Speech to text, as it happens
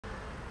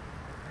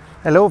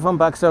Hello from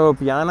Pax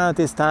Europiana,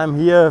 this time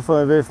here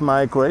with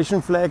my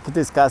Croatian flag,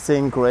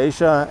 discussing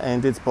Croatia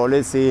and its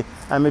policy.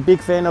 I'm a big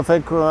fan of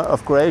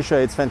Croatia.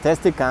 It's a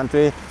fantastic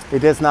country.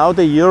 It has now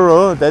the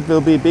euro. That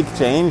will be a big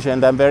change,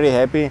 and I'm very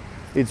happy.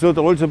 It should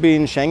also be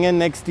in Schengen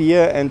next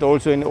year and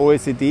also in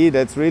OECD.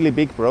 That's really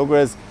big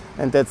progress,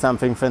 and that's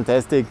something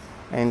fantastic.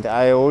 And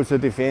I also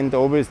defend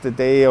always the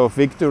day of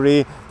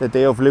victory, the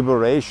day of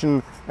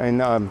liberation,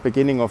 in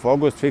beginning of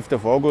August, 5th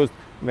of August,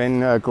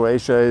 when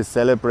Croatia is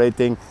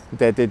celebrating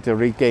that it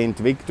regained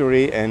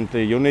victory and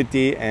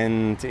unity,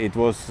 and it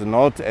was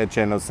not a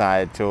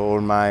genocide to all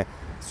my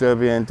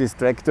Serbian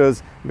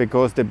distractors,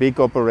 because the big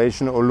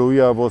operation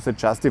Oluja was a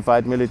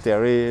justified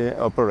military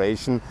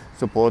operation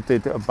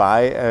supported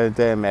by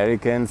the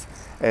Americans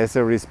as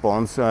a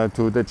response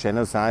to the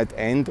genocide,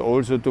 and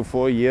also to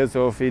 4 years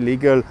of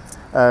illegal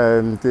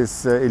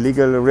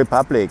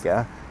republic.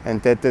 And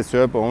that the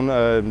Serb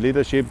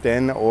leadership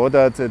then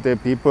ordered the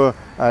people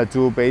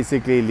to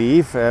basically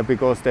leave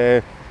because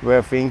they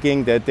were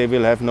thinking that they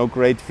will have no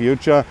great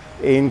future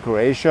in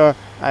Croatia.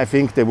 I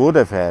think they would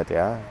have had,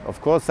 yeah. Of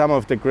course, some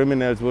of the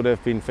criminals would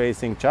have been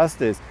facing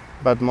justice,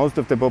 but most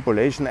of the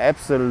population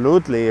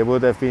absolutely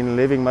would have been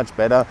living much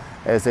better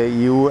as a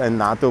EU and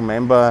NATO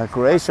member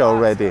Croatia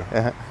already.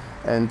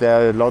 And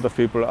there are a lot of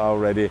people are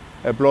already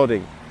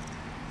applauding.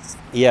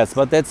 Yes,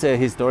 but that's a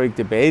historic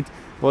debate.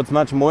 What's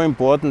much more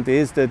important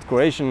is that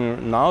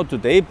Croatian now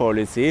today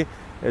policy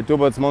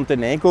towards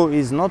Montenegro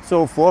is not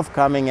so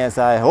forthcoming as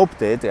I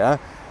hoped it. Yeah?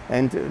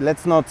 And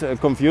let's not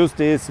confuse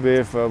this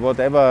with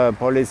whatever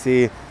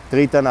policy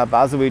Tritan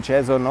Abazovic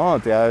has or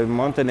not. Yeah?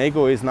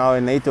 Montenegro is now a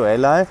NATO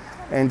ally,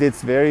 and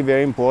it's very,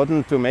 very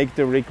important to make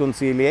the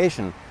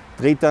reconciliation.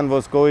 Tritan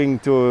was going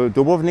to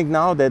Dubrovnik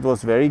now. That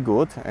was very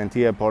good, and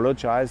he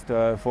apologized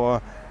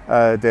for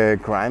the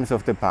crimes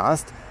of the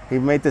past. He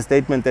made the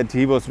statement that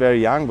he was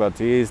very young, but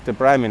he is the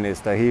Prime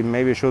Minister. He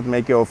maybe should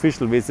make an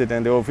official visit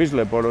and the official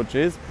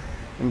apologies.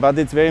 But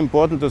it's very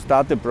important to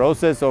start the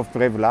process of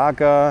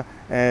Prevlaka,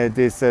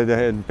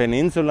 the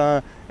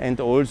peninsula, and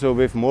also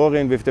with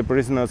Morin, with the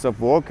prisoners of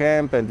war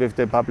camp, and with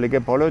the public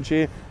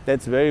apology.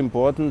 That's very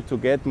important to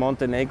get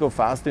Montenegro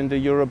fast in the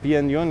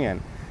European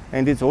Union.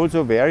 And it's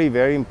also very,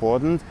 very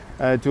important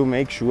to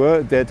make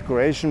sure that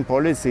Croatian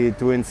policy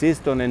to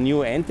insist on a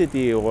new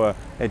entity or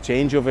a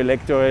change of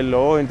electoral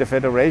law in the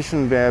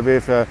federation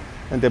with the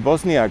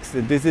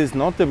Bosniaks, this is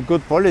not a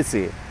good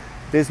policy.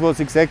 This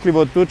was exactly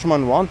what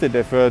Tudjman wanted,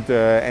 a third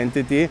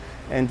entity,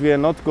 and we are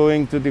not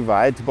going to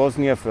divide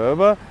Bosnia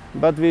further,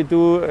 but we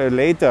do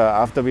later,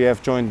 after we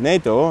have joined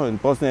NATO,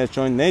 and Bosnia has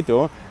joined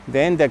NATO,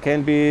 then there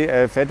can be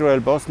a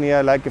federal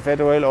Bosnia like a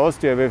federal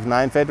Austria with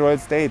 9 federal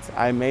states.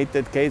 I made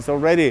that case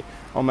already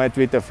on my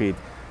Twitter feed.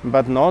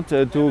 But not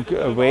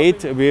to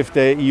wait with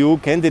the EU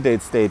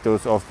candidate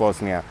status of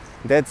Bosnia.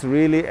 That's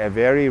really a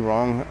very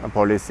wrong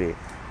policy.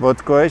 What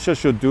Croatia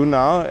should do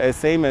now,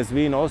 same as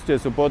we in Austria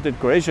supported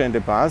Croatia in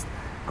the past,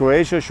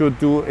 Croatia should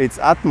do its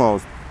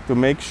utmost to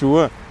make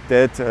sure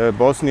that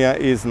Bosnia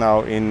is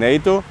now in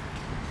NATO,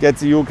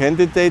 gets EU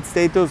candidate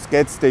status,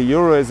 gets the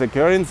euro as a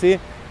currency,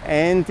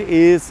 and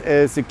is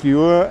a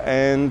secure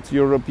and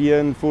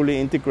European fully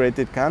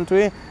integrated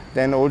country.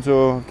 Then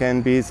also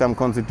can be some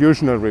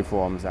constitutional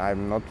reforms.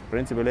 I'm not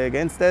principally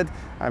against that.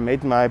 I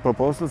made my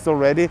proposals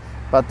already,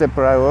 but the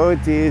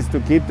priority is to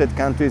keep that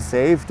country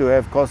safe, to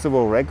have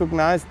Kosovo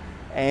recognized,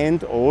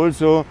 and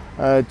also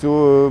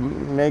to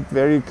make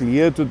very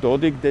clear to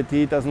Dodik that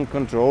he doesn't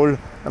control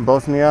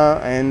Bosnia,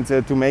 and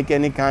to make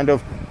any kind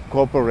of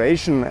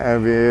cooperation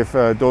with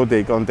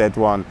Dodik on that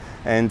one.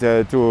 And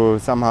to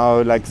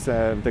somehow, like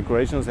the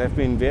Croatians have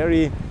been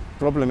very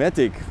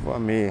problematic for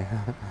me.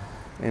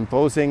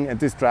 Imposing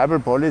this tribal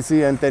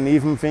policy and then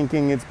even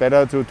thinking it's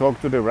better to talk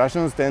to the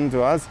Russians than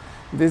to us.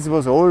 This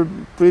was all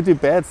pretty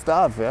bad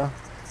stuff, yeah?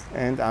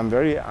 And I'm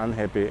very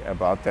unhappy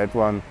about that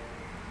one.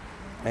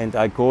 And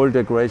I call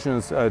the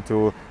Croatians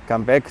to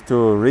come back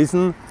to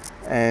reason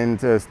and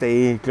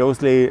stay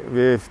closely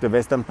with the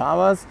Western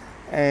powers,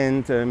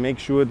 and make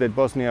sure that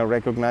Bosnia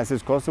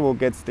recognizes Kosovo,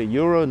 gets the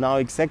euro now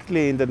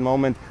exactly in that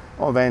moment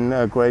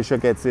when Croatia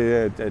gets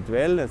it as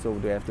well, so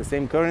they have the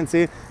same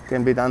currency,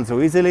 can be done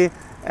so easily.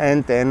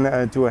 And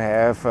then to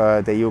have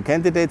the EU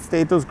candidate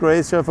status,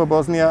 Croatia, for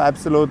Bosnia,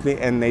 absolutely,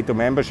 and NATO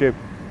membership.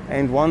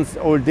 And once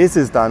all this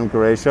is done,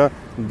 Croatia,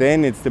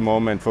 then it's the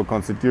moment for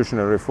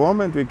constitutional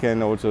reform, and we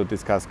can also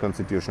discuss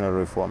constitutional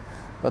reform,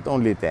 but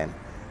only then.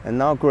 And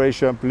now,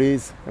 Croatia,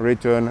 please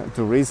return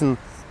to reason,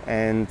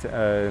 and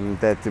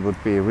that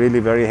would be really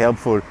very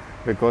helpful,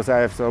 because I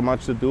have so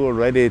much to do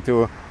already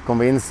to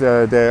convince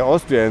the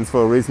Austrians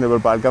for reasonable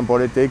Balkan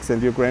politics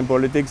and Ukraine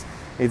politics.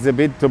 It's a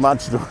bit too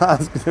much to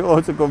ask to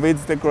also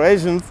convince the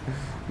Croatians,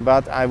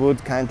 but I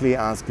would kindly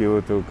ask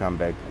you to come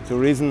back to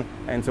reason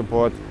and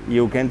support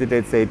EU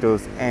candidate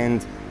status,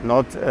 and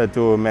not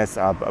to mess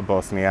up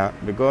Bosnia,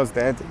 because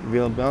that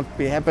will not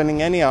be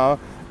happening anyhow,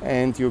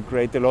 and you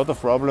create a lot of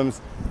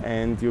problems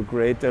and you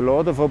create a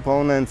lot of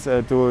opponents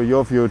to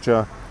your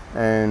future,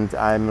 and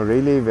I'm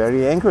really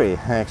very angry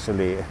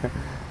actually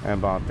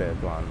about that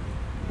one.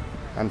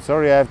 I'm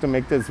sorry I have to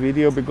make this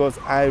video because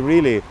I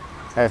really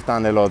have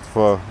done a lot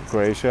for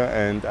Croatia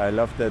and I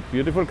love that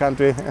beautiful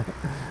country,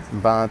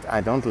 but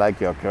I don't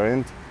like your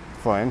current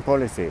foreign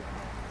policy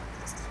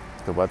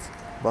towards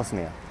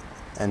Bosnia.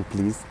 And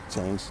please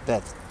change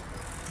that.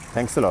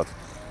 Thanks a lot.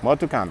 More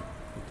to come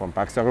from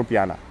Pax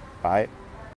Europiana. Bye.